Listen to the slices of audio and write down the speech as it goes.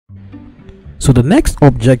So the next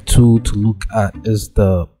object tool to look at is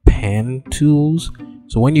the pen tools.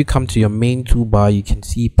 So when you come to your main toolbar, you can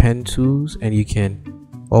see pen tools and you can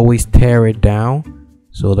always tear it down.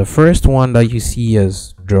 So the first one that you see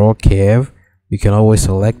is draw curve. You can always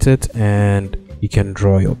select it and you can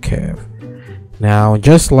draw your curve. Now,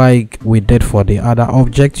 just like we did for the other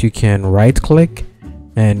object, you can right click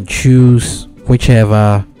and choose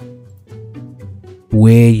whichever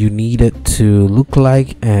way you need it to look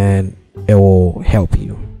like, and it will help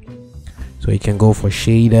you. So you can go for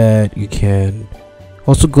shaded. You can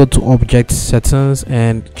also go to object settings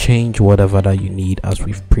and change whatever that you need, as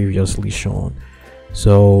we've previously shown.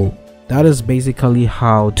 So that is basically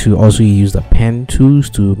how to also use the pen tools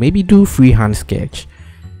to maybe do freehand sketch.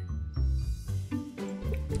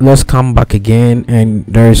 Let's come back again, and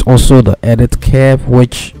there is also the edit curve,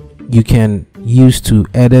 which you can use to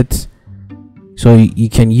edit. So you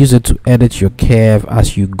can use it to edit your curve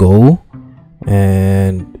as you go,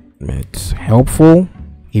 and it's helpful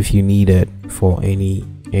if you need it for any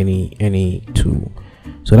tool.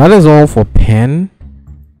 So that is all for pen.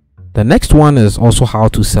 The next one is also how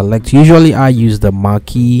to select. Usually I use the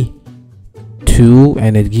marquee tool,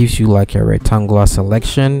 and it gives you like a rectangular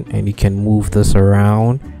selection, and you can move this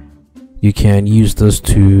around. You can use this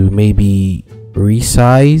to maybe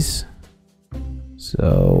resize.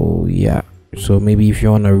 So yeah, so maybe if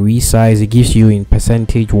you want to resize, it gives you in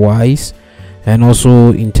percentage wise, and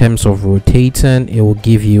also in terms of rotating, it will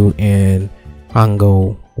give you an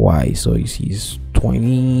angle wise. So you see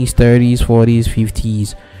 20s, 30s, 40s,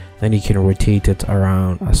 50s, then you can rotate it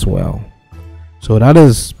around as well. So that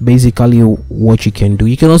is basically what you can do.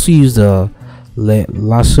 You can also use the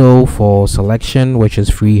lasso for selection, which is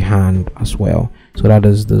freehand as well. So that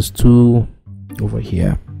is this tool over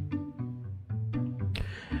here.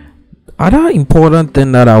 Other important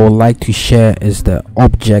thing that I would like to share is the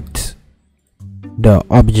object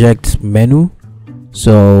menu.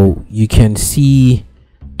 So you can see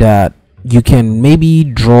that you can maybe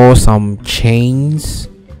draw some chains.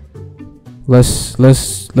 Let's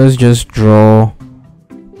just draw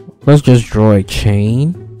a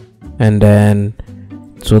chain. And then,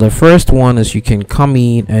 so the first one is you can come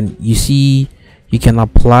in and you see you can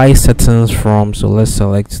apply settings from. So let's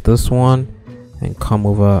select this one and come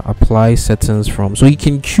over, apply settings from. So you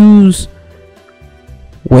can choose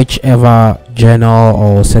whichever journal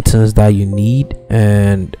or settings that you need,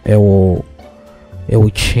 and it will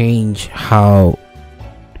change how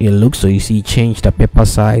it looks. So you see, change the paper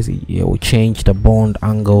size, it will change the bond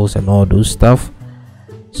angles and all those stuff.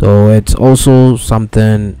 So it's also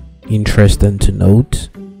something interesting to note.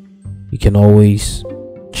 You can always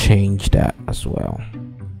change that as well.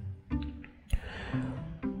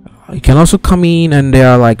 You can also come in and there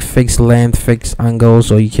are like fixed length, fixed angle,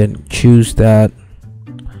 so you can choose that.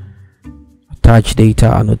 Attach data,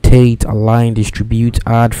 annotate, align, distribute,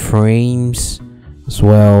 add frames as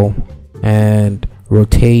well, and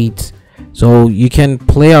rotate. So you can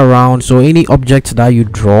play around. So any object that you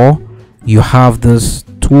draw, you have this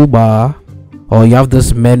toolbar, or you have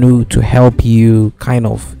this menu to help you kind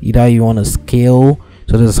of, either you want to scale.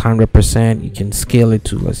 So this is 100%, you can scale it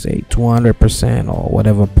to, let's say, 200% or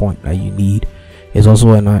whatever point that you need. It's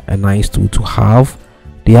also a nice tool to have.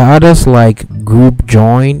 There are others like group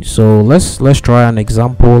join. So let's try an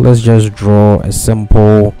example. Let's just draw a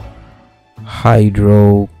simple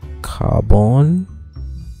hydrocarbon.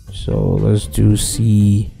 So let's do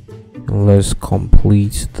C, and let's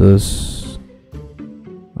complete this.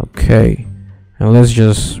 Okay, and let's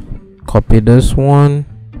just copy this one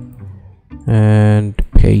and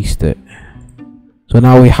paste it. So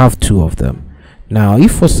now we have two of them. Now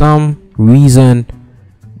if for some reason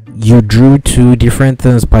you drew two different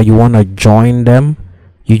things but you want to join them,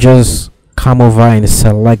 you just come over and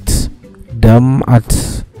select them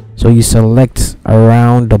so you select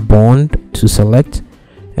around the bond to select,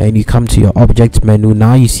 and you come to your object menu.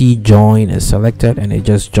 Now you see join is selected, and it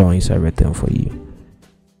just joins everything for you.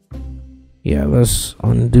 Yeah, let's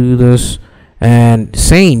undo this. And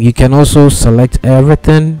same, you can also select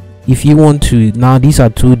everything if you want to. Now these are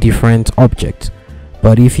two different objects,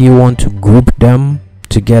 but if you want to group them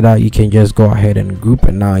together, you can just go ahead and group,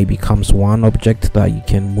 and now it becomes one object that you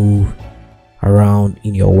can move around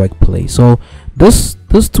in your workplace. So this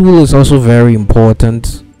tool is also very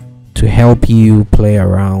important to help you play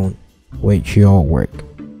around with your work.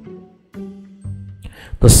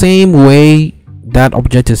 The same way that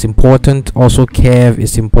object is important, also curve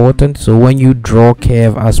is important. So when you draw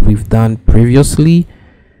curve, as we've done previously,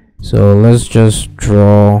 so let's just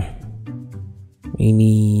draw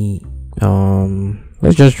any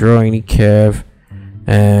curve,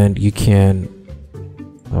 and you can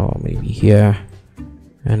maybe here,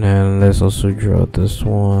 and then let's also draw this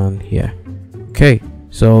one here. Okay,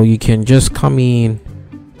 so you can just come in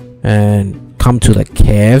and come to the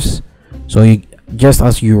curves. So you just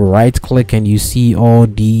as you right click and you see all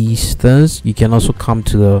these things, you can also come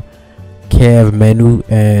to the curve menu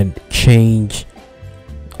and change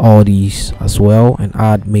all these as well, and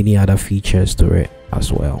add many other features to it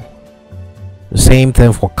as well. The same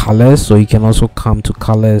thing for colors, so you can also come to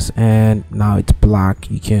colors, and now it's black.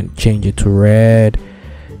 You can change it to red,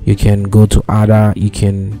 you can go to other, you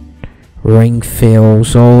can ring fill.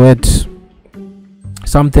 So it's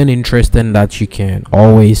something interesting that you can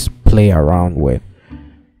always play around with.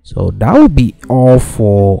 So that will be all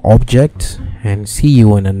for objects, and see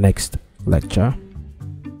you in the next lecture.